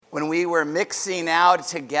when we were mixing out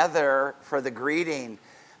together for the greeting,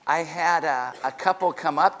 I had a couple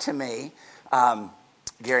come up to me,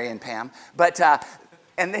 Gary and Pam,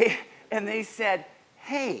 and they said,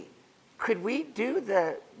 "Hey, could we do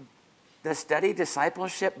the study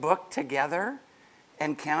discipleship book together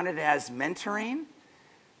and count it as mentoring?"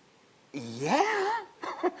 Yeah.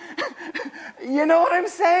 You know what I'm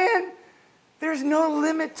saying? There's no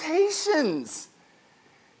limitations.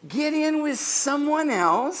 Get in with someone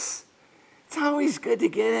else. It's always good to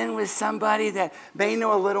get in with somebody that may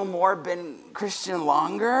know a little more, been Christian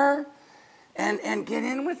longer, and get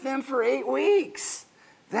in with them for 8 weeks.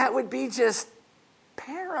 That would be just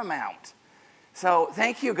paramount. So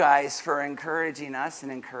thank you guys for encouraging us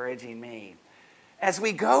and encouraging me. As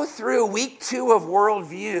we go through week 2 of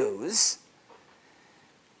Worldviews,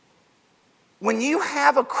 when you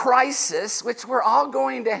have a crisis, which we're all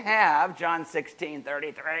going to have, John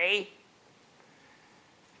 16:33,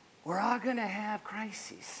 we're all going to have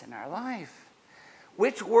crises in our life.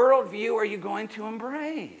 Which worldview are you going to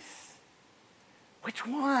embrace? Which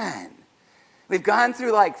one? We've gone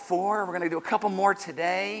through like 4. We're going to do a couple more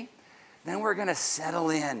today. Then we're going to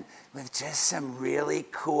settle in with just some really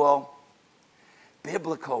cool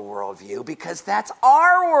biblical worldview, because that's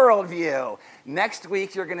our worldview. Next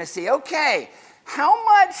week, you're going to see, okay, how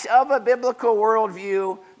much of a biblical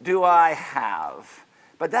worldview do I have?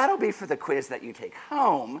 But that'll be for the quiz that you take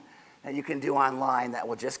home, that you can do online, that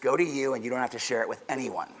will just go to you, and you don't have to share it with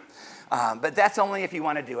anyone. But that's only if you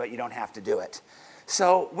want to do it. You don't have to do it.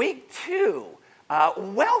 So week 2,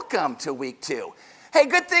 welcome to week 2. Hey,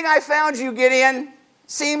 good thing I found you, Gideon.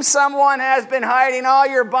 Seems someone has been hiding all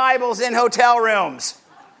your Bibles in hotel rooms.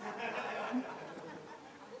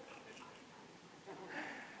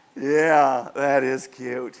 Yeah, that is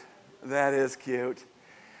cute. That is cute.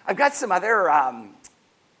 I've got some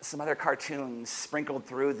other cartoons sprinkled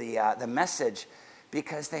through the message,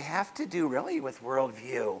 because they have to do really with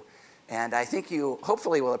worldview. And I think you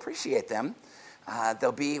hopefully will appreciate them.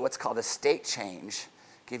 There'll be what's called a state change.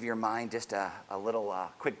 Give your mind just a little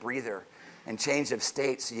quick breather and change of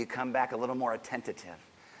state, so you come back a little more attentive.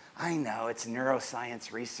 I know, it's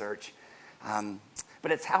neuroscience research,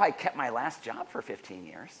 but it's how I kept my last job for 15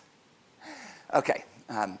 years. Okay,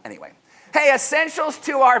 anyway. Hey, essentials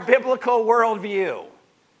to our biblical worldview.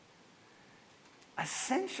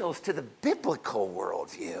 Essentials to the biblical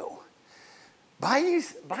worldview. By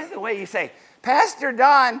the way, you say, Pastor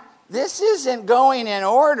Don, this isn't going in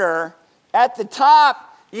order. At the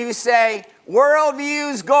top, you say,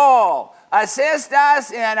 worldview's goal. Assist us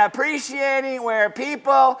in appreciating where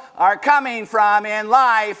people are coming from in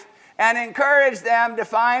life and encourage them to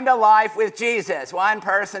find a life with Jesus, one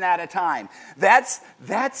person at a time. That's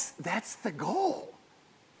the goal.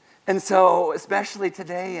 And so, especially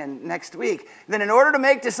today and next week, then in order to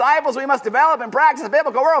make disciples, we must develop and practice a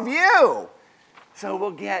biblical worldview. So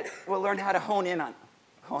we'll learn how to hone in on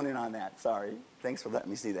that. Sorry. Thanks for letting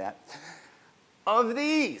me see that. Of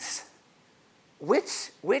these, which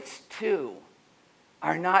 2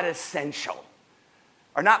 are not essential,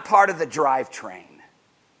 are not part of the drivetrain?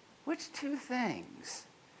 Which 2 things?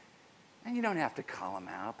 And you don't have to call them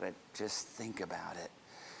out, but just think about it.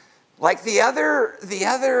 Like the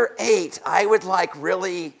other 8, I would like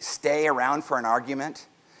really stay around for an argument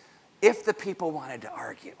if the people wanted to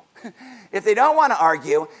argue. If they don't want to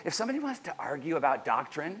argue, if somebody wants to argue about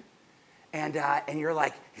doctrine, and you're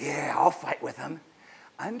like, yeah, I'll fight with them,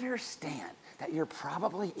 understand that you're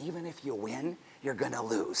probably, even if you win, you're going to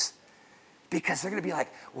lose. Because they're going to be like,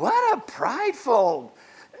 what a prideful,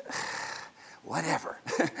 whatever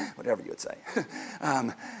you would say.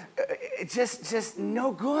 Just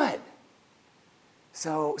no good.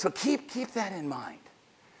 So keep that in mind.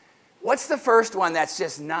 What's the first one that's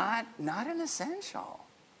just not an essential?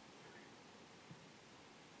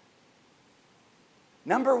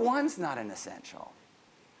 Number 1's not an essential.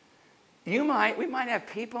 We might have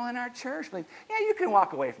people in our church like, yeah, you can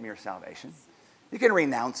walk away from your salvation. You can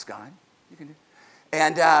renounce God. You can do,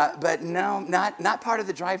 but no, not part of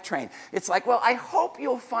the drivetrain. It's like, well, I hope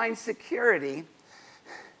you'll find security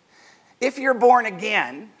if you're born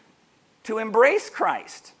again to embrace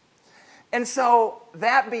Christ. And so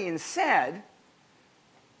that being said,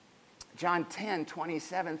 John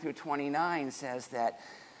 10:27-29 says that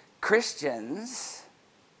Christians,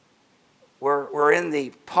 we're in the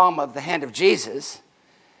palm of the hand of Jesus.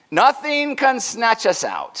 Nothing can snatch us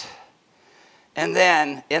out. And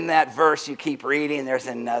then in that verse you keep reading, there's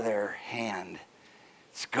another hand.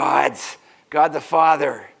 It's God the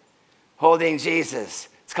Father holding Jesus.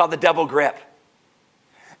 It's called the double grip.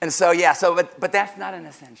 And so, but that's not an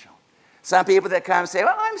essential. Some people that come say,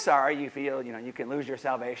 well, I'm sorry you feel, you can lose your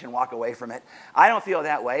salvation, walk away from it. I don't feel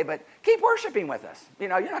that way, but keep worshiping with us. You're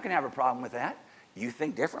not going to have a problem with that. You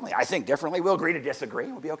think differently. I think differently. We'll agree to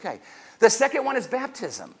disagree. We'll be okay. The second one is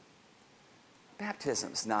baptism.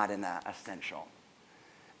 Baptism's not an essential.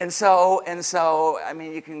 And so,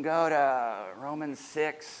 you can go to Romans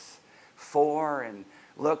 6:4 and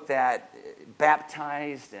look at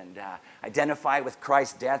baptized and identified with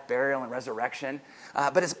Christ's death, burial, and resurrection.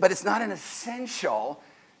 But it's not an essential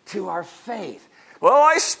to our faith. Well,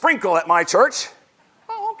 I sprinkle at my church.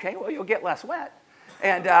 Oh, okay. Well, you'll get less wet.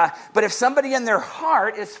 But if somebody in their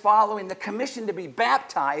heart is following the commission to be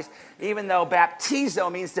baptized, even though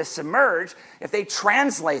baptizo means to submerge, if they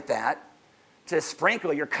translate that to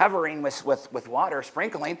sprinkle, you're covering with water,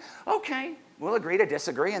 sprinkling, okay, we'll agree to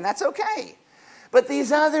disagree, and that's okay. But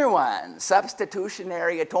these other ones,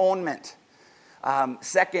 substitutionary atonement,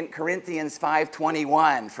 2 Corinthians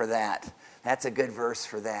 5:21 for that. That's a good verse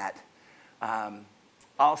for that.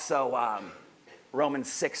 Also, Romans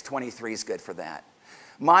 6:23 is good for that.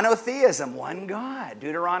 Monotheism, one God,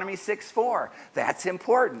 Deuteronomy 6:4. That's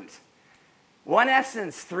important. One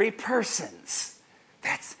essence, three persons.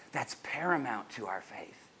 That's paramount to our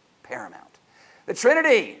faith. Paramount. The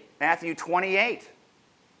Trinity, Matthew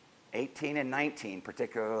 28:18 and 19,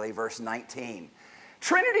 particularly verse 19.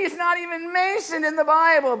 Trinity is not even mentioned in the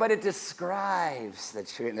Bible, but it describes the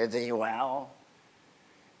Trinity well.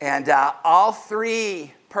 And all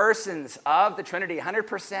three persons of the Trinity,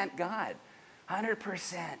 100% God.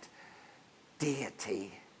 100%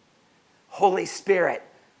 deity. Holy Spirit,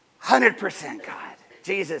 100% God.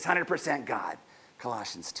 Jesus, 100% God.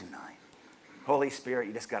 Colossians 2:9. Holy Spirit,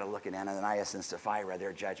 you just got to look at Ananias and Sapphira,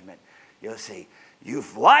 their judgment. You'll see,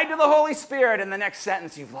 you've lied to the Holy Spirit. In the next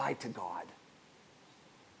sentence, you've lied to God.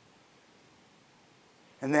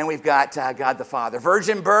 And then we've got God the Father.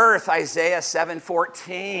 Virgin birth, Isaiah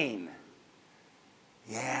 7:14.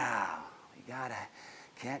 Yeah,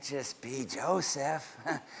 can't just be Joseph,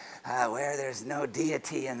 where there's no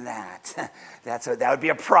deity in that. That would be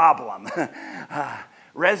a problem.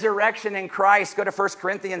 Resurrection in Christ, go to 1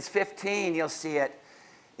 Corinthians 15. You'll see it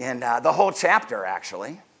in the whole chapter,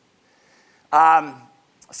 actually.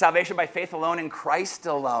 Salvation by faith alone in Christ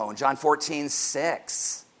alone, John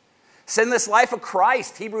 14:6. Sinless life of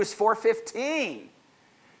Christ, Hebrews 4:15.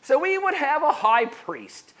 So we would have a high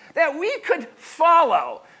priest that we could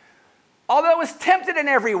follow, although was tempted in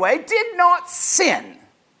every way, did not sin.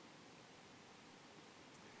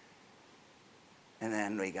 And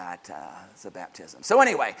then we got the baptism. So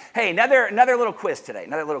anyway, hey, another little quiz today.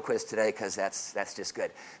 Another little quiz today, because that's just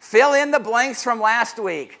good. Fill in the blanks from last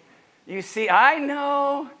week. You see, I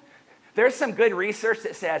know there's some good research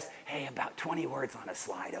that says, hey, about 20 words on a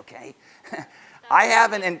slide, okay? I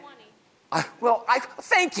haven't.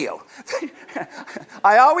 Thank you.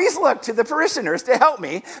 I always look to the parishioners to help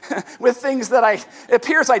me with things that it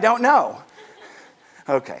appears I don't know.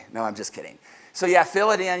 Okay, no, I'm just kidding. So yeah,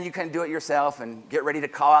 fill it in. You can do it yourself and get ready to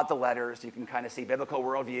call out the letters. You can kind of see biblical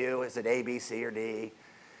worldview. Is it A, B, C, or D?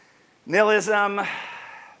 Nihilism.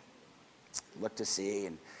 Look to see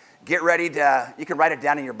and get ready to, you can write it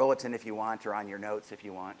down in your bulletin if you want or on your notes if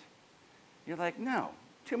you want. You're like, no,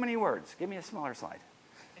 too many words. Give me a smaller slide.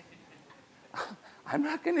 I'm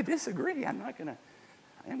not going to disagree. I am going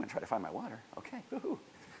to try to find my water. Okay, woohoo.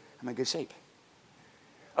 I'm in good shape.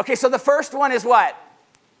 Okay, so the first one is what?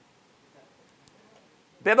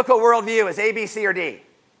 Biblical worldview is A, B, C, or D?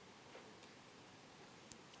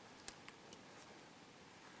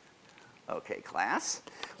 Okay, class.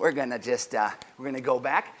 We're going to just, we're going to go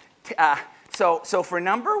back. So for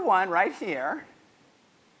number one right here,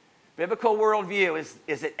 biblical worldview,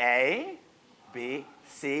 is it A, B,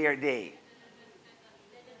 C, or D?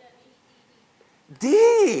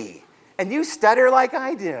 D. And you stutter like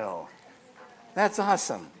I do. That's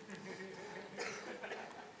awesome.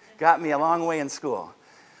 Got me a long way in school.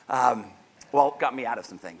 Got me out of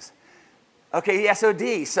some things. Okay, yeah, so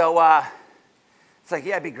D. So it's like,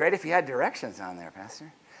 yeah, it'd be great if you had directions on there,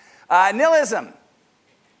 Pastor. Nihilism.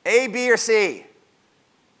 A, B, or C?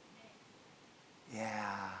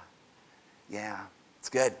 Yeah, it's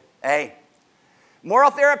good. A.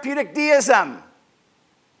 Moral therapeutic deism.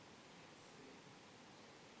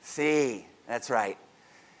 C, that's right.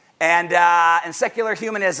 And secular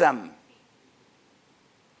humanism.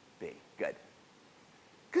 B, good.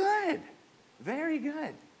 Good, very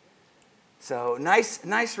good. So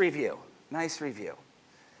nice review, nice review.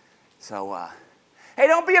 So, hey,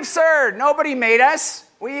 don't be absurd. Nobody made us.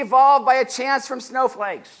 We evolved by a chance from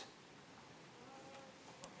snowflakes.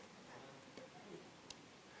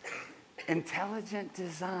 Intelligent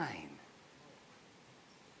design.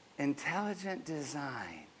 Intelligent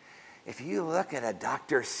design. If you look at a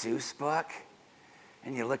Dr. Seuss book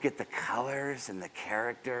and you look at the colors and the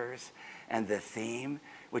characters and the theme,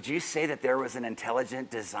 would you say that there was an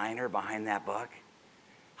intelligent designer behind that book?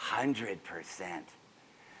 100%.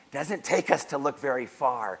 Doesn't take us to look very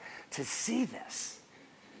far to see this,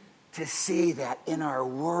 to see that in our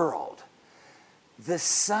world, the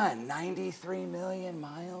sun, 93 million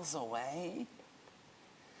miles away,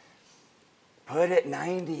 put it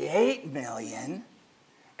 98 million,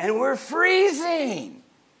 and we're freezing.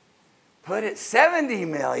 Put it 70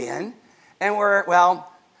 million, and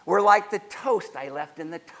we're like the toast I left in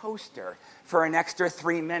the toaster for an extra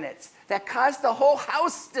 3 minutes. That caused the whole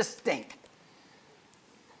house to stink.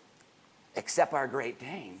 Except our Great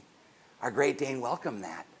Dane. Our Great Dane welcomed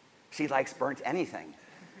that. She likes burnt anything.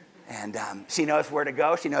 And she knows where to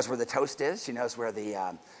go. She knows where the toast is. She knows where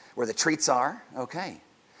the treats are. Okay.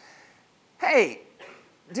 Hey,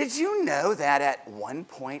 did you know that at one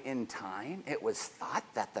point in time, it was thought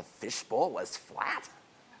that the fishbowl was flat?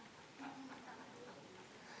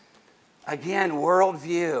 Again,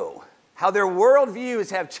 worldview. How their worldviews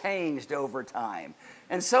have changed over time.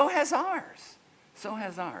 And so has ours. So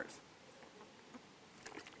has ours.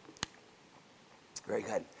 Very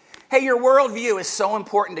good. Hey, your worldview is so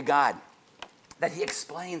important to God that he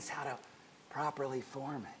explains how to properly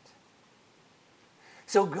form it.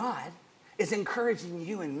 So God is encouraging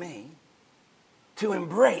you and me to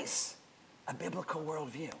embrace a biblical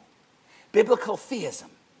worldview, biblical theism.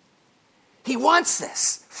 He wants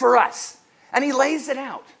this for us, and he lays it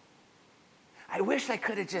out. I wish I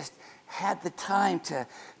could have just had the time to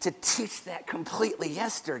teach that completely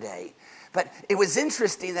yesterday. But it was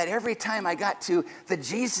interesting that every time I got to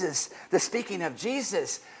the speaking of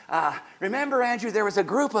Jesus, remember, Andrew, there was a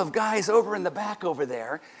group of guys over in the back over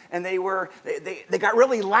there, and they got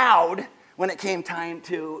really loud when it came time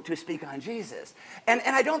to speak on Jesus. And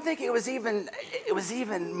I don't think it was even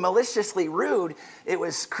maliciously rude. It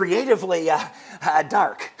was creatively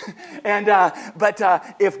dark.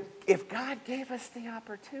 But if God gave us the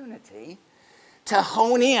opportunity to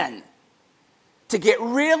hone in, to get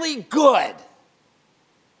really good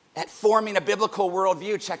at forming a biblical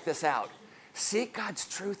worldview, check this out. Seek God's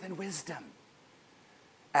truth and wisdom.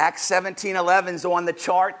 Acts 17:11 is on the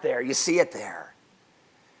chart there. You see it there.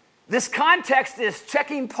 This context is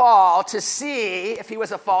checking Paul to see if he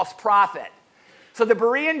was a false prophet. So the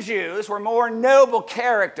Berean Jews were more noble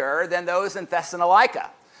character than those in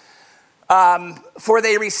Thessalonica. For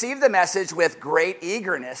they received the message with great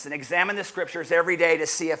eagerness and examined the scriptures every day to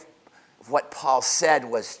see if what Paul said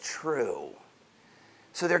was true.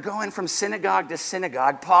 So they're going from synagogue to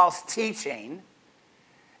synagogue, Paul's teaching.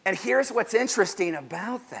 And here's what's interesting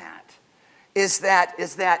about that, is that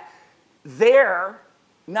they're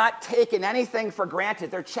not taking anything for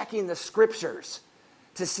granted. They're checking the scriptures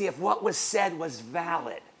to see if what was said was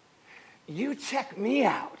valid. You check me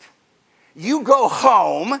out. You go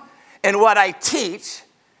home and what I teach,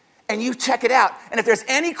 and you check it out. And if there's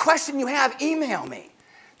any question you have, email me.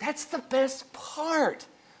 That's the best part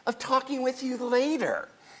of talking with you later,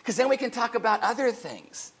 because then we can talk about other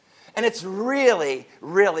things. And it's really,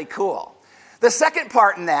 really cool. The second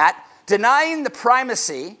part in that, denying the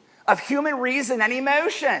primacy of human reason and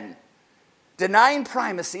emotion. Denying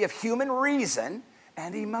primacy of human reason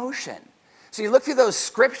and emotion. So you look through those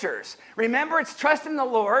scriptures. Remember, it's trust in the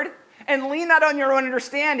Lord and lean not on your own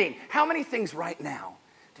understanding. How many things right now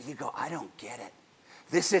do you go, I don't get it.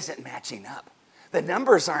 This isn't matching up. The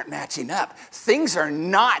numbers aren't matching up. Things are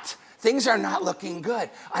not looking good.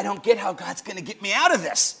 I don't get how God's going to get me out of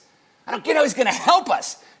this. I don't get how he's going to help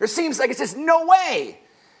us. There seems like it's just no way.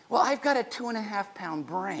 Well, I've got a 2.5-pound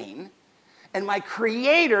brain, and my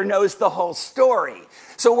Creator knows the whole story.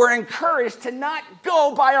 So we're encouraged to not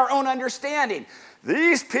go by our own understanding.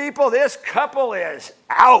 These people, this couple is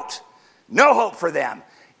out. No hope for them.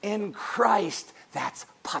 In Christ, that's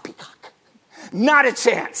poppycock. Not a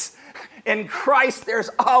chance. In Christ, there's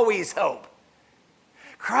always hope.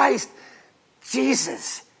 Christ,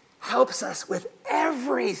 Jesus, helps us with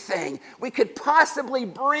everything we could possibly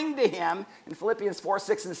bring to him. In Philippians 4,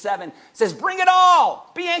 6, and 7, it says, bring it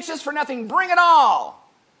all. Be anxious for nothing. Bring it all.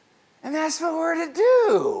 And that's what we're to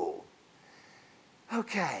do.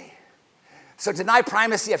 Okay. So deny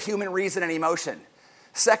primacy of human reason and emotion.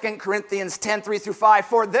 2 Corinthians 10, 3 through 5,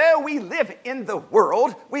 for though we live in the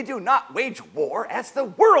world, we do not wage war as the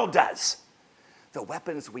world does. The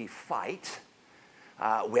weapons we fight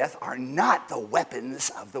with are not the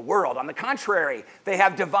weapons of the world. On the contrary, they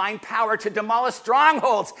have divine power to demolish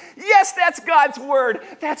strongholds. Yes, that's God's word.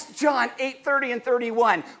 That's John 8, 30 and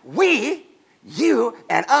 31. We, you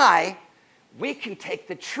and I, we can take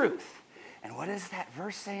the truth. And what does that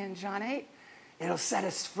verse say in John 8? It'll set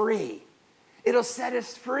us free. It'll set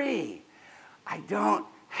us free. I don't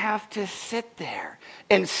have to sit there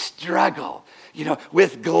and struggle,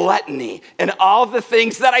 with gluttony and all the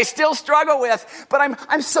things that I still struggle with. But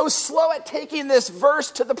I'm so slow at taking this verse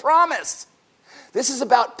to the promise. This is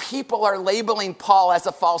about people are labeling Paul as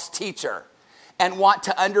a false teacher and want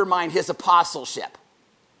to undermine his apostleship.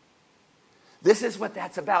 This is what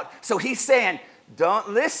that's about. So he's saying, don't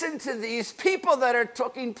listen to these people that are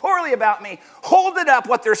talking poorly about me. Hold it up,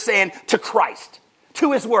 what they're saying, to Christ,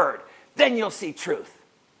 to his word. Then you'll see truth.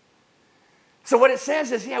 So what it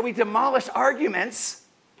says is, we demolish arguments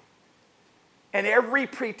and every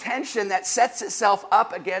pretension that sets itself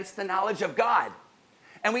up against the knowledge of God.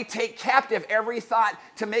 And we take captive every thought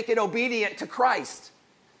to make it obedient to Christ.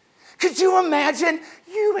 Could you imagine?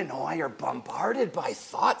 You and I are bombarded by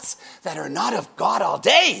thoughts that are not of God all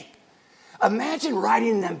day. Imagine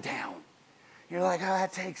writing them down. You're like,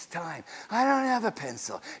 that takes time. I don't have a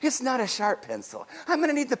pencil. It's not a sharp pencil. I'm going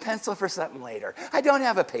to need the pencil for something later. I don't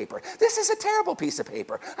have a paper. This is a terrible piece of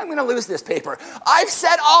paper. I'm going to lose this paper. I've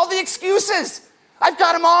said all the excuses. I've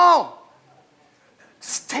got them all.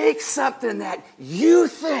 Take something that you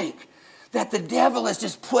think that the devil has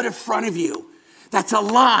just put in front of you. That's a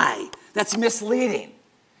lie. That's misleading.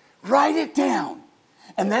 Write it down.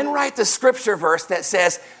 And then write the scripture verse that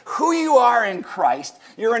says who you are in Christ.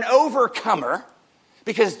 You're an overcomer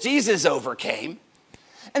because Jesus overcame.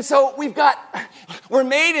 And so we're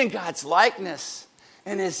made in God's likeness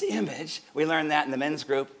and his image. We learned that in the men's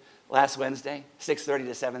group last Wednesday, 6:30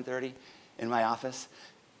 to 7:30 in my office.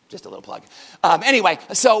 Just a little plug. Anyway,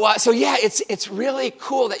 it's really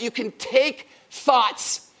cool that you can take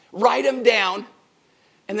thoughts, write them down,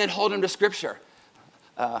 and then hold them to scripture.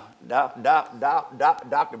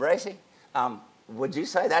 Dr. Bracy, would you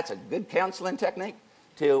say that's a good counseling technique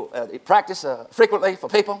to practice frequently for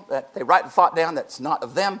people, that they write a thought down that's not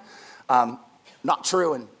of them, not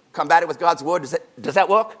true, and combat it with God's word? Does that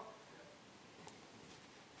work?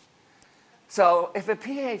 So if a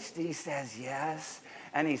PhD says yes,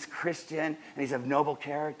 and he's Christian, and he's of noble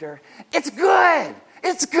character, it's good.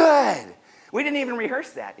 It's good. We didn't even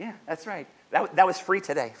rehearse that. Yeah, that's right. That was free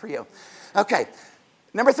today for you. Okay.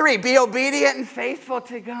 Number 3, be obedient and faithful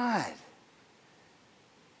to God.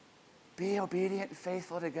 Be obedient and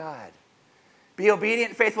faithful to God. Be obedient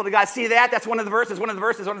and faithful to God. See that? That's one of the verses.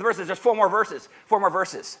 There's 4 more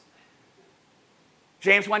verses.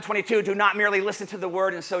 James 1:22, do not merely listen to the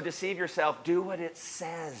word and so deceive yourself. Do what it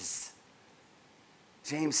says.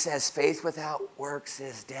 James says faith without works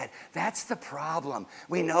is dead. That's the problem.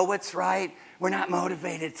 We know what's right. We're not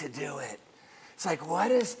motivated to do it. It's like,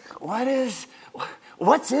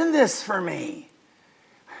 what's in this for me?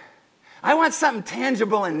 I want something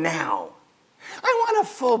tangible and now. I want a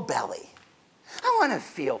full belly. I want to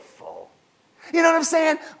feel full. You know what I'm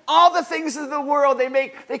saying? All the things of the world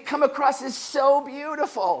they come across as so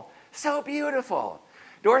beautiful. So beautiful.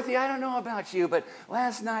 Dorothy, I don't know about you, but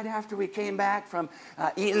last night after we came back from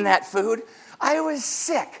eating that food, I was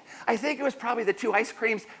sick. I think it was probably the 2 ice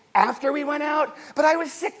creams after we went out, but I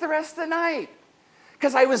was sick the rest of the night.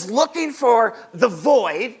 Because I was looking for the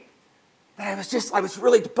void. I was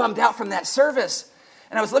really bummed out from that service.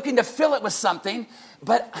 And I was looking to fill it with something.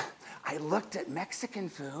 But I looked at Mexican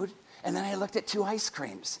food, and then I looked at 2 ice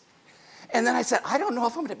creams. And then I said, I don't know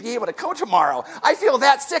if I'm going to be able to go tomorrow. I feel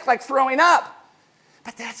that sick, like throwing up.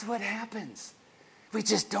 But that's what happens. We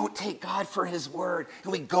just don't take God for his word,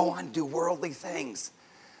 and we go on and do worldly things.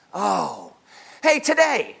 Oh. Hey,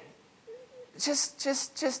 today,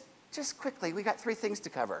 just quickly, we got 3 things to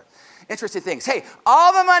cover. Interesting things. Hey,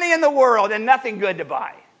 all the money in the world and nothing good to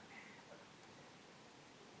buy.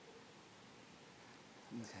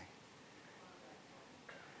 Okay.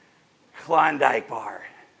 Klondike bar.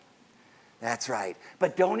 That's right.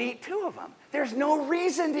 But don't eat 2 of them. There's no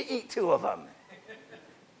reason to eat 2 of them.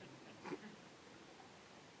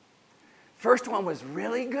 First one was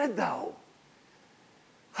really good, though.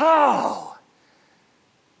 Oh.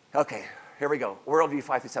 Okay. Here we go. Worldview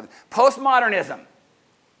 5 through 7. Postmodernism.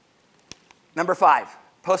 Number 5.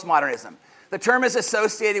 Postmodernism. The term is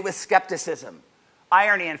associated with skepticism,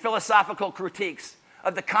 irony, and philosophical critiques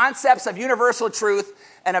of the concepts of universal truth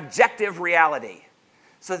and objective reality.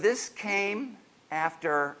 So this came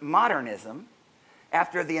after modernism,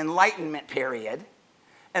 after the Enlightenment period.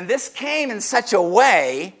 And this came in such a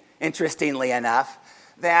way, interestingly enough,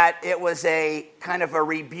 that it was a kind of a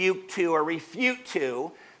rebuke to or refute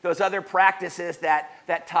to those other practices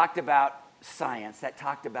that talked about science, that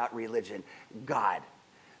talked about religion, God.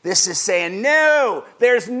 This is saying, no,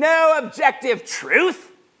 there's no objective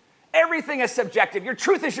truth Everything is subjective. Your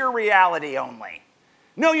truth is your reality only.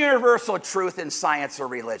 No universal truth in science or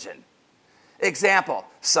religion. Example,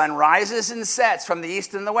 sun rises and sets from the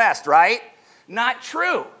east and the west, right? Not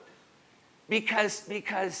true.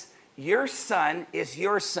 Because your sun is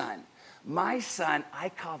your sun. My sun, I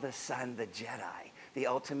call the sun the Jedi, the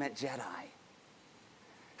ultimate Jedi.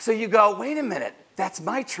 So you go, wait a minute, that's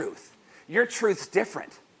my truth. Your truth's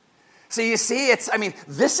different. So you see,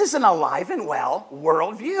 this is an alive and well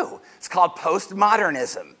worldview. It's called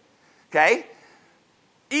postmodernism, okay?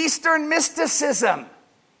 Eastern mysticism.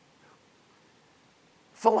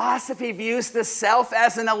 Philosophy views the self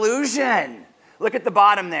as an illusion. Look at the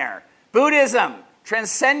bottom there. Buddhism,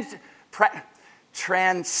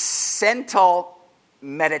 transcendental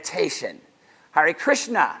meditation. Hare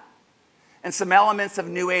Krishna, and some elements of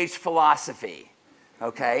New Age philosophy,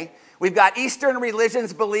 okay? We've got Eastern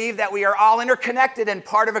religions believe that we are all interconnected and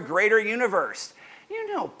part of a greater universe.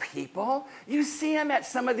 You know people, you see them at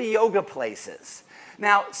some of the yoga places.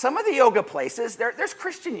 Now, some of the yoga places, there's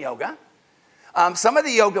Christian yoga. Some of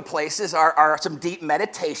the yoga places are some deep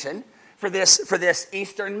meditation for this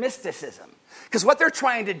Eastern mysticism. Because what they're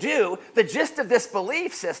trying to do, the gist of this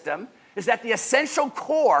belief system, is that the essential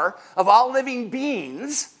core of all living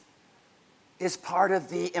beings is part of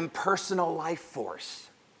the impersonal life force.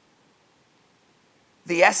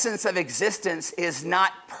 The essence of existence is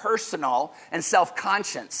not personal and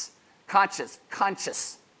self-conscious.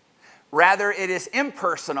 Conscious. Rather, it is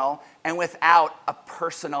impersonal and without a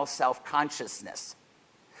personal self-consciousness.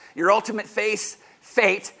 Your ultimate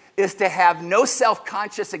fate is to have no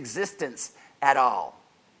self-conscious existence at all.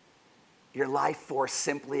 Your life force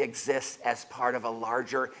simply exists as part of a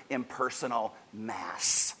larger impersonal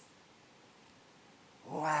mass.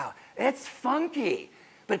 Wow, it's funky,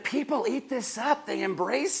 but people eat this up. They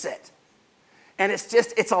embrace it. And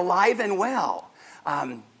it's alive and well.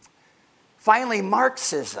 Finally,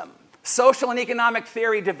 Marxism. Social and economic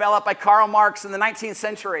theory developed by Karl Marx in the 19th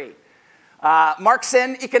century.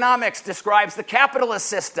 Marxian economics describes the capitalist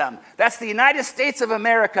system. That's the United States of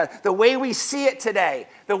America, the way we see it today,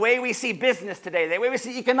 the way we see business today, the way we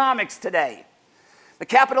see economics today. The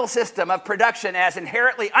capital system of production as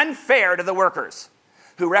inherently unfair to the workers,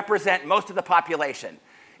 who represent most of the population.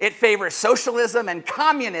 It favors socialism and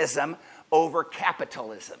communism over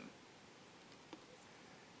capitalism.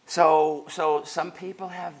 So some people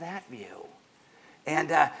have that view.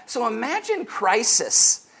 And so imagine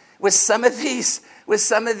crisis with some of these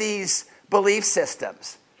belief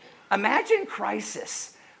systems. Imagine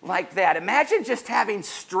crisis like that. Imagine just having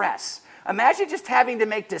stress. Imagine just having to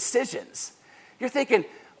make decisions. You're thinking,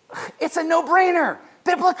 it's a no-brainer,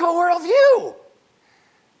 biblical worldview.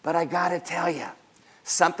 But I gotta tell you,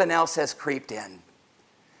 something else has creeped in.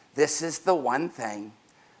 This is the one thing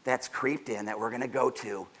that's creeped in that we're gonna go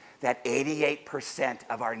to, that 88%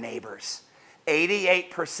 of our neighbors,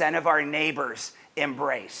 88% of our neighbors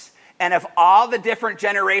embrace. And of all the different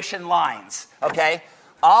generation lines, okay,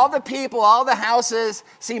 all the people, all the houses,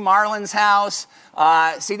 see Marlon's house,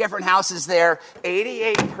 see different houses there,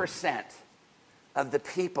 88% of the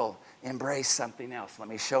people embrace something else. Let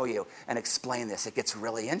me show you and explain this. It gets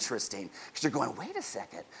really interesting because you're going, wait a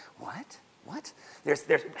second, what? There's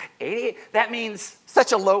 88, that means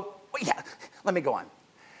such a low, yeah, let me go on.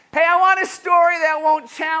 Hey, I want a story that won't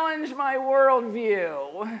challenge my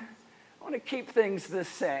worldview. I want to keep things the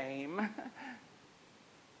same.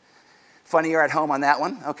 Funny you're at home on that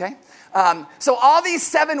one, okay? So all these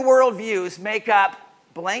 7 worldviews make up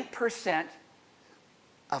blank percent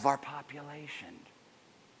of our population.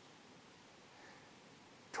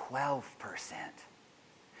 12%.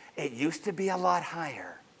 It used to be a lot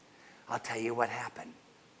higher. I'll tell you what happened.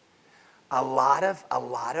 A lot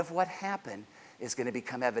of what happened is going to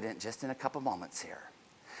become evident just in a couple moments here.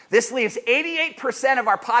 This leaves 88% of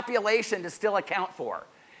our population to still account for.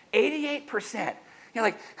 88%. You're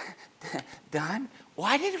like, Don,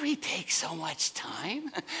 why did we take so much time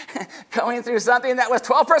going through something that was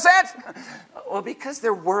 12%? Well, because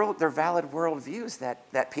they're valid worldviews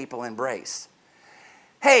that people embrace.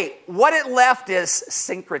 Hey, what it left is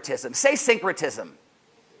syncretism. Say syncretism.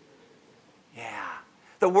 Yeah.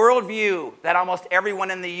 The worldview that almost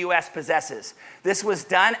everyone in the U.S. possesses. This was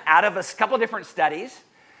done out of a couple different studies,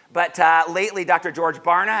 but lately Dr. George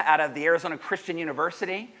Barna out of the Arizona Christian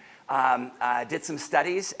University did some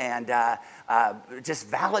studies and just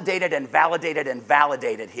validated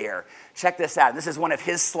here. Check this out. This is one of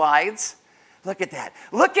his slides. Look at that.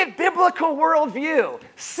 Look at biblical worldview.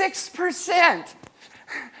 6%.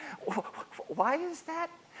 Why is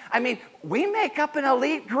that? I mean, we make up an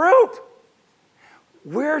elite group.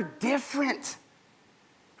 We're different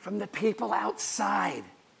from the people outside.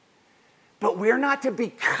 But we're not to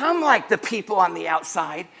become like the people on the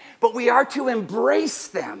outside, but we are to embrace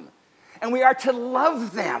them. And we are to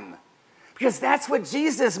love them. Because that's what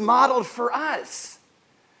Jesus modeled for us.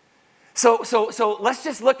 So let's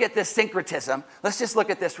just look at this syncretism. Let's just look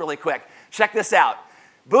at this really quick. Check this out.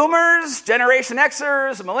 Boomers, Generation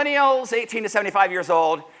Xers, Millennials, 18 to 75 years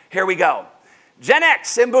old. Here we go. Gen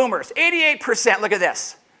X and Boomers, 88%. Look at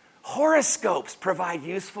this. Horoscopes provide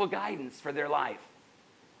useful guidance for their life.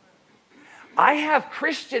 I have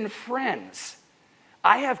Christian friends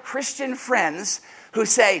who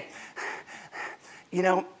say, you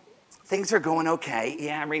know, things are going okay.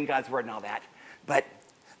 Yeah, I'm reading God's word and all that. But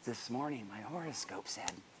this morning, my horoscope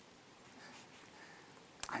said,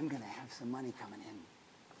 I'm going to have some money coming in.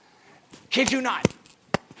 Kid you not.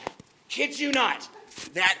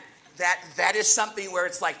 That is something where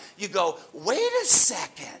it's like, you go, wait a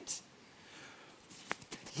second.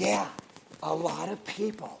 Yeah, a lot of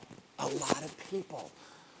people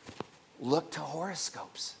look to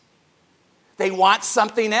horoscopes. They want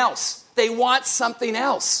something else.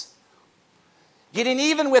 Getting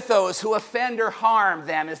even with those who offend or harm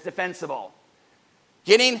them is defensible.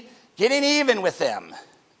 Getting even with them.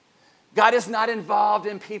 God is not involved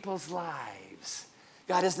in people's lives.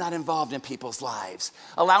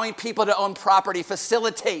 Allowing people to own property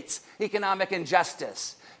facilitates economic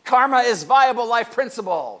injustice. Karma is viable life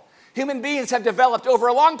principle. Human beings have developed over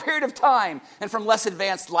a long period of time and from less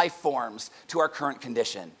advanced life forms to our current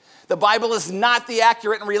condition. The Bible is not the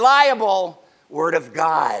accurate and reliable Word of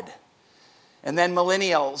God. And then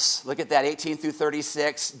millennials, look at that, 18 through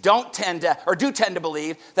 36, do tend to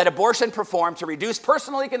believe that abortion performed to reduce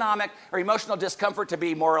personal, economic, or emotional discomfort to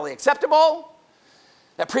be morally acceptable.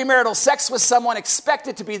 That premarital sex with someone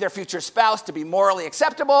expected to be their future spouse to be morally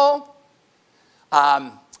acceptable.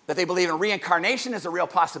 That they believe in reincarnation is a real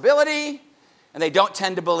possibility. And they don't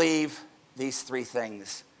tend to believe these three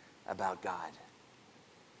things about God.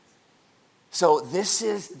 So this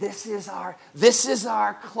is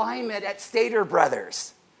our climate at Stater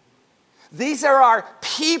Brothers. These are our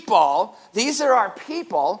people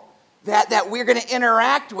that we're going to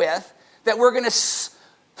interact with, that we're going to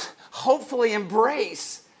hopefully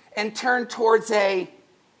embrace and turn towards a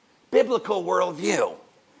biblical worldview.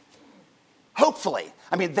 Hopefully.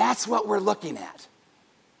 I mean, that's what we're looking at.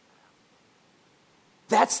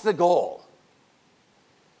 That's the goal.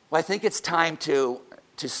 Well, I think it's time to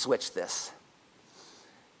switch this.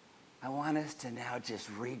 I want us to now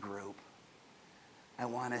just regroup. I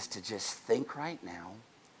want us to just think right now.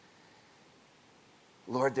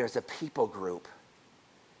 Lord, there's a people group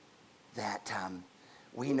that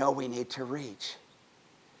we know we need to reach.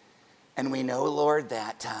 And we know, Lord,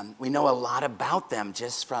 that we know a lot about them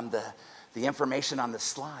just from the information on the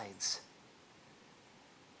slides.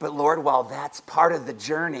 But Lord, while that's part of the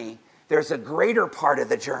journey, there's a greater part of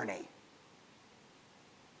the journey.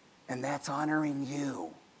 And that's honoring you,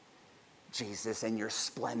 Jesus, and your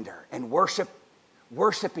splendor, and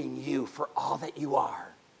worshiping you for all that you are,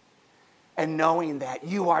 and knowing that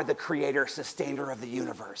you are the creator, sustainer of the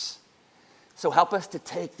universe. So help us to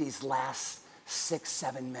take these last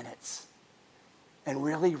 6-7 minutes and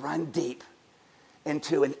really run deep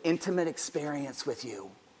into an intimate experience with you,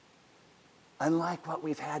 unlike what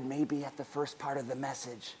we've had maybe at the first part of the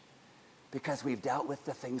message, because we've dealt with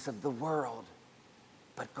the things of the world,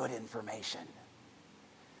 but good information.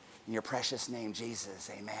 In your precious name,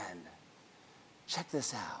 Jesus, amen. Check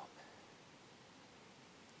this out.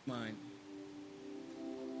 Mine.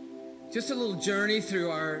 Just a little journey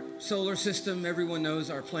through our solar system. Everyone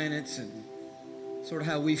knows our planets and sort of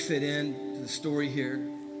how we fit in to the story here.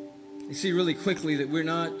 You see really quickly that we're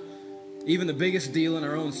not even the biggest deal in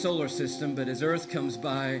our own solar system, but as Earth comes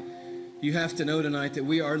by, you have to know tonight that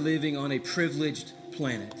we are living on a privileged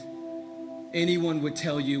planet. Anyone would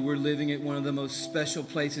tell you we're living at one of the most special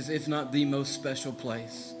places, if not the most special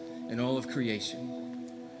place in all of creation.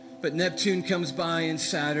 But Neptune comes by and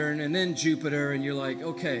Saturn and then Jupiter, and you're like,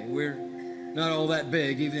 okay, we're not all that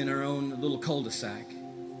big, even in our own little cul-de-sac.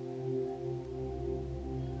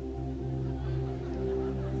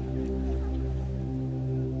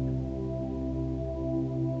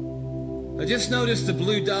 I just noticed the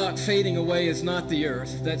blue dot fading away is not the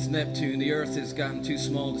Earth. That's Neptune. The Earth has gotten too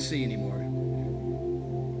small to see anymore.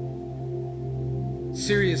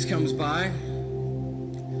 Sirius comes by.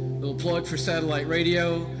 Little plug for satellite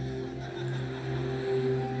radio.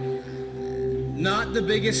 Not the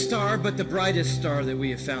biggest star, but the brightest star that we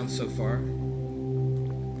have found so far.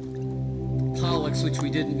 Pollux, which we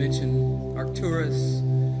didn't mention. Arcturus.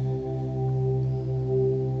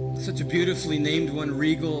 Such a beautifully named one,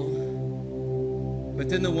 Regal. But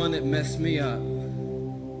then the one that messed me up,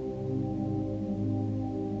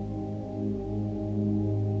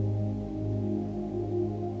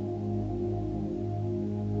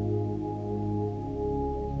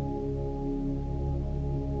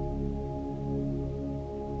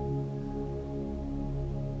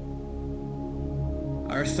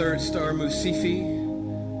 our third star, Musifi.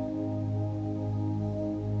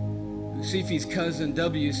 Musifi's cousin,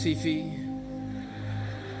 W-Sifi.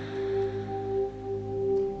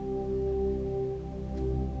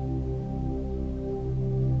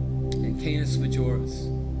 And Canis Majoris.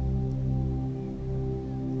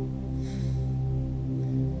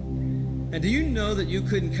 And do you know that you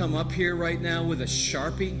couldn't come up here right now with a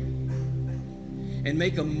Sharpie and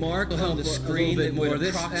make a mark on the screen that would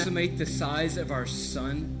approximate the size of our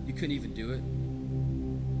sun? You couldn't even do it.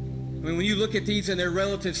 I mean, when you look at these in their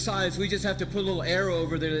relative size, we just have to put a little arrow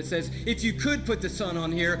over there that says, if you could put the sun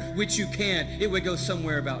on here, which you can't, it would go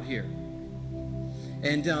somewhere about here.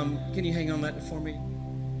 And can you hang on that for me?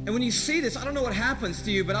 And when you see this, I don't know what happens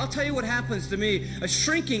to you, but I'll tell you what happens to me. A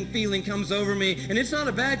shrinking feeling comes over me, and it's not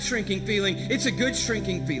a bad shrinking feeling. It's a good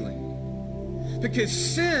shrinking feeling. Because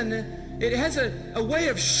sin, it has a way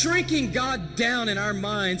of shrinking God down in our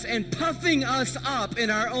minds and puffing us up in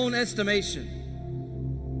our own estimation.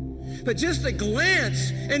 But just a glance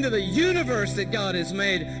into the universe that God has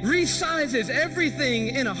made resizes everything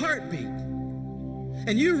in a heartbeat.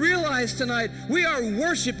 And you realize tonight we are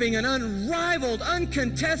worshiping an unrivaled,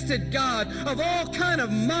 uncontested God of all kind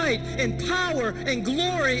of might and power and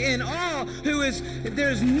glory and awe,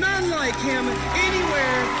 there's none like him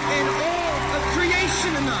anywhere in all of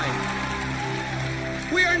creation tonight.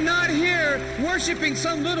 We are not here worshiping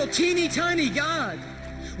some little teeny tiny God.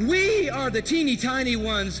 We are the teeny tiny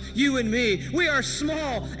ones, you and me. We are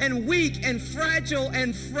small and weak and fragile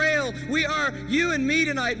and frail. We are, you and me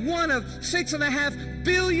tonight, one of 6.5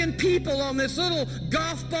 billion people on this little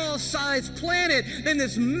golf ball sized planet in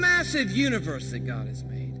this massive universe that God has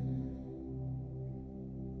made.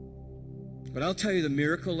 But I'll tell you, the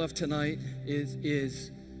miracle of tonight is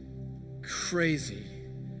crazy,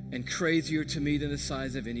 and crazier to me than the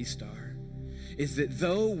size of any star. Is that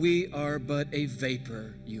though we are but a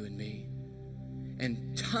vapor, you and me,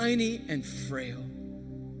 and tiny and frail,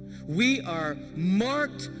 we are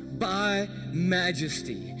marked by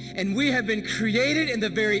majesty. And we have been created in the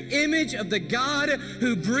very image of the God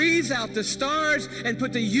who breathes out the stars and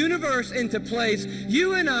put the universe into place.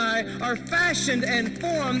 You and I are fashioned and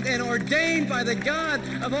formed and ordained by the God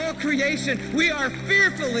of all creation. We are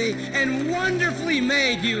fearfully and wonderfully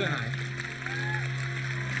made, you and I.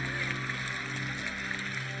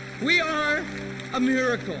 We are a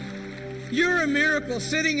miracle. You're a miracle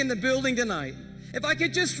sitting in the building tonight. If I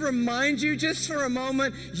could just remind you just for a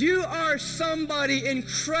moment, you are somebody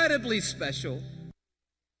incredibly special.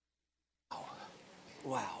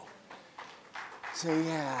 Wow.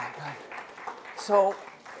 So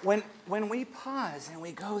when we pause and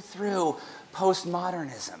we go through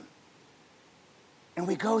postmodernism, and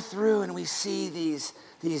we go through and we see these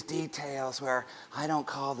details where I don't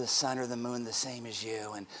call the sun or the moon the same as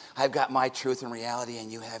you, and I've got my truth and reality and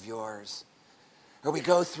you have yours. Or we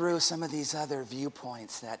go through some of these other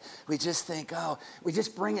viewpoints that we just think, we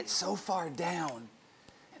just bring it so far down.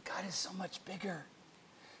 And God is so much bigger.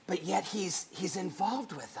 But yet he's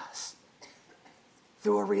involved with us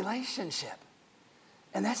through a relationship.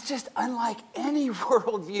 And that's just unlike any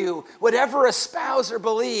worldview would ever espouse or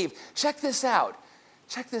believe. Check this out.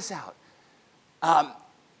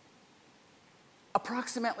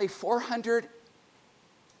 Approximately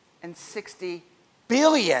 460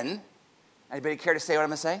 billion, anybody care to say what I'm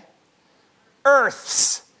going to say?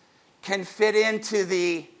 Earths can fit into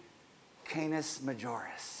the Canis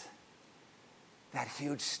Majoris, that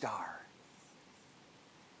huge star.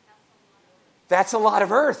 That's a lot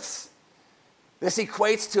of Earths. This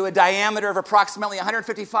equates to a diameter of approximately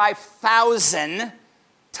 155,000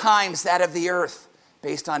 times that of the Earth,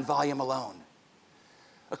 based on volume alone.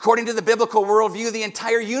 According to the biblical worldview, the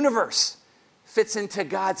entire universe fits into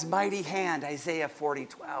God's mighty hand, Isaiah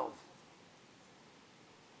 40:12.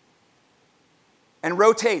 And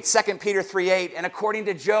rotates, 2 Peter 3:8, and according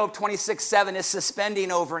to Job 26:7, is suspending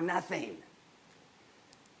over nothing.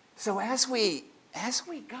 So as we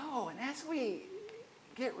go and as we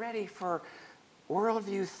get ready for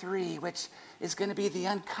Worldview 3, which is going to be the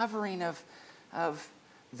uncovering of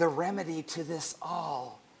the remedy to this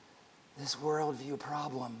worldview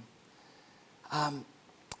problem.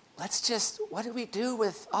 What do we do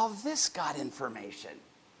with all this God information?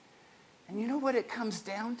 And you know what it comes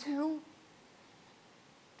down to?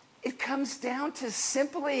 It comes down to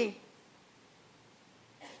simply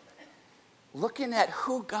looking at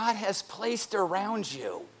who God has placed around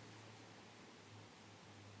you.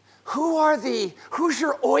 Who's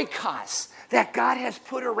your oikos that God has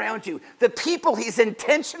put around you? The people he's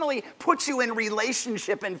intentionally put you in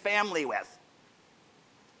relationship and family with.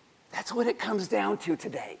 That's what it comes down to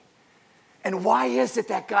today. And why is it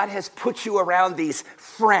that God has put you around these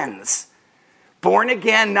friends? Born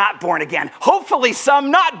again, not born again. Hopefully some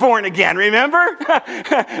not born again, remember?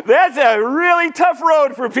 That's a really tough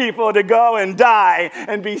road for people to go and die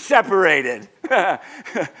and be separated.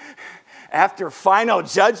 After final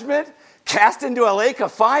judgment, cast into a lake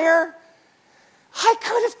of fire, I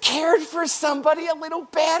could have cared for somebody a little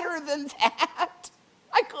better than that.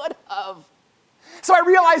 I could have. So I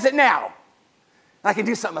realize it now. I can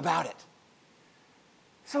do something about it.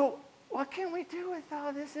 So what can we do with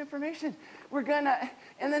all this information? We're gonna,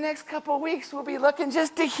 in the next couple of weeks, we'll be looking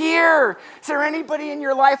just to hear. Is there anybody in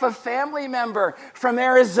your life, a family member from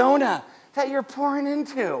Arizona that you're pouring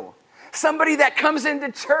into? Somebody that comes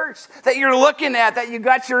into church that you're looking at, that you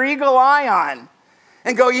got your eagle eye on.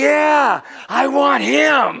 And go, yeah, I want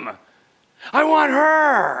him. I want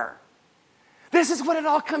her. This is what it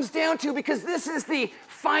all comes down to, because this is the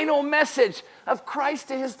final message of Christ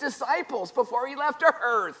to his disciples before he left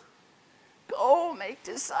earth. Go make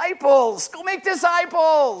disciples. Go make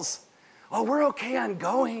disciples. Oh, we're okay on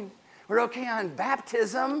going. We're okay on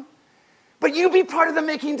baptism. But you be part of the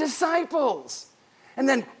making disciples. And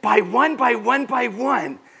then by one,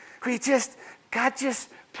 God just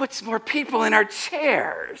puts more people in our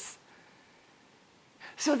chairs.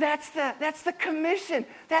 So that's the commission.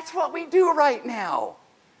 That's what we do right now.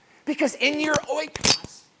 Because in your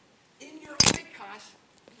oikos,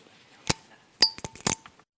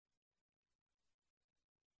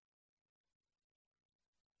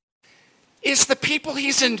 is the people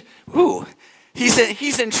he's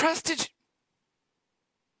entrusted.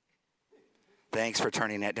 Thanks for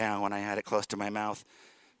turning that down when I had it close to my mouth,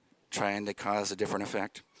 trying to cause a different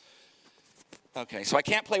effect. Okay, so I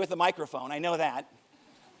can't play with the microphone. I know that.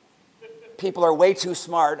 People are way too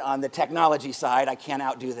smart on the technology side. I can't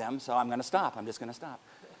outdo them, so I'm going to stop. I'm just going to stop.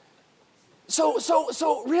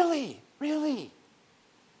 So really,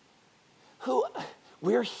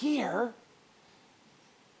 we're here.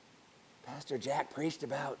 Pastor Jack preached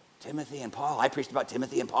about Timothy and Paul. I preached about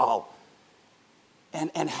Timothy and Paul.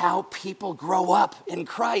 And how people grow up in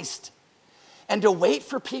Christ. And to wait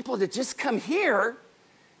for people to just come here,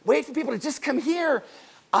 we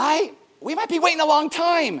might be waiting a long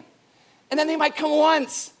time. And then they might come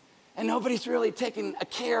once, and nobody's really taking a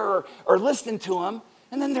care or listening to them,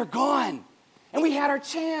 and then they're gone. And we had our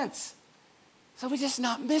chance. So we just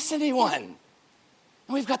not miss anyone.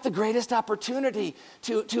 And we've got the greatest opportunity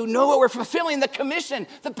to know what we're fulfilling the commission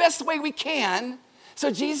the best way we can. So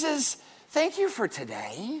Jesus, thank you for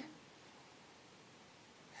today.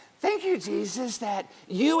 Thank you, Jesus, that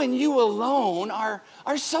you and you alone are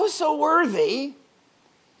so worthy.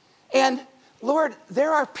 And Lord,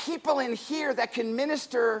 there are people in here that can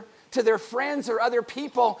minister to their friends or other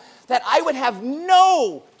people that I would have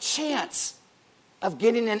no chance of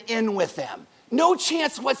getting an in with them. No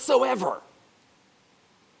chance whatsoever.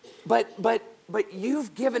 But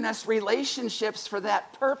you've given us relationships for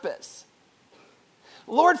that purpose.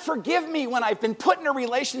 Lord, forgive me when I've been put in a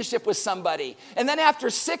relationship with somebody, and then after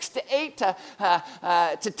 6 to 8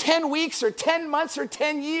 to 10 weeks or 10 months or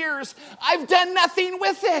 10 years, I've done nothing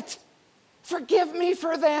with it. Forgive me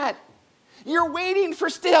for that. You're waiting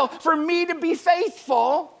for me to be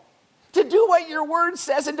faithful, to do what your word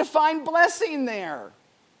says and to find blessing there.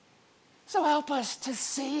 So help us to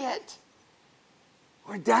see it.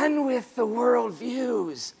 We're done with the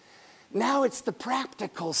worldviews. Now it's the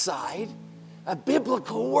practical side, a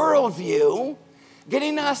biblical worldview,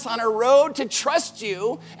 getting us on a road to trust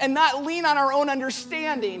you and not lean on our own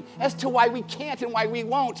understanding as to why we can't and why we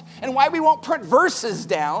won't, and why we won't put verses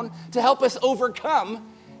down to help us overcome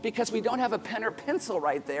because we don't have a pen or pencil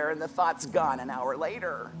right there and the thought's gone an hour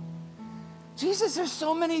later. Jesus, there's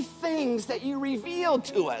so many things that you revealed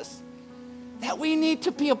to us that we need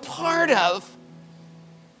to be a part of,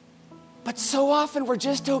 but so often we're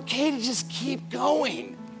just okay to just keep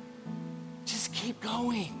going. Just keep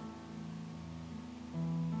going.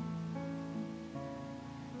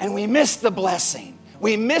 And we miss the blessing.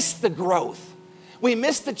 We miss the growth. We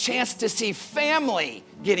miss the chance to see family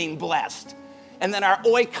getting blessed. And then our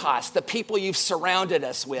oikos, the people you've surrounded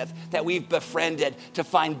us with, that we've befriended, to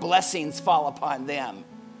find blessings fall upon them.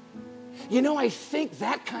 You know, I think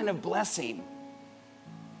that kind of blessing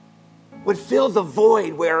would fill the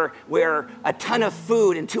void where a ton of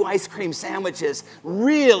food and 2 ice cream sandwiches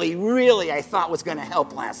really, I thought was going to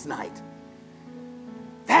help last night.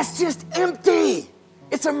 That's just empty.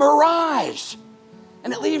 It's a mirage.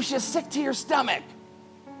 And it leaves you sick to your stomach.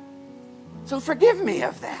 So forgive me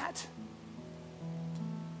of that.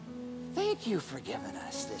 Thank you for giving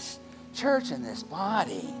us this church and this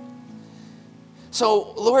body.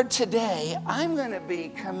 So, Lord, today I'm going to be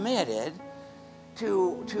committed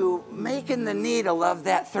making the needle of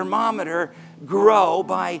that thermometer grow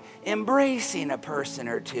by embracing a person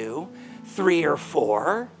or two, 3 or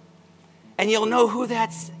 4, and you'll know who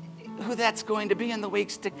that's going to be in the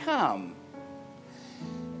weeks to come.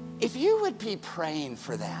 If you would be praying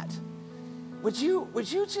for that, would you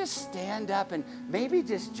just stand up and maybe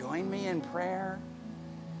just join me in prayer?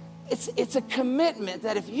 It's a commitment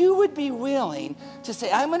that if you would be willing to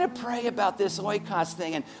say, I'm going to pray about this oikos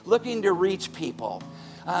thing and looking to reach people,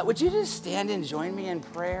 would you just stand and join me in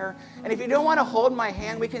prayer? And if you don't want to hold my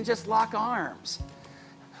hand, we can just lock arms.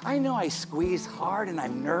 I know I squeeze hard and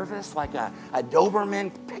I'm nervous like a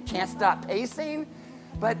Doberman can't stop pacing,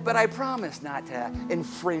 but I promise not to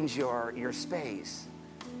infringe your space.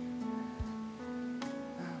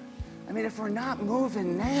 I mean, if we're not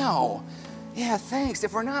moving now, yeah, thanks.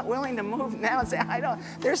 If we're not willing to move now and say,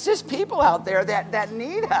 there's just people out there that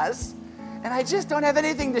need us, and I just don't have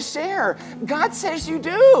anything to share. God says you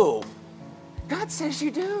do. God says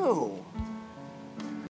you do.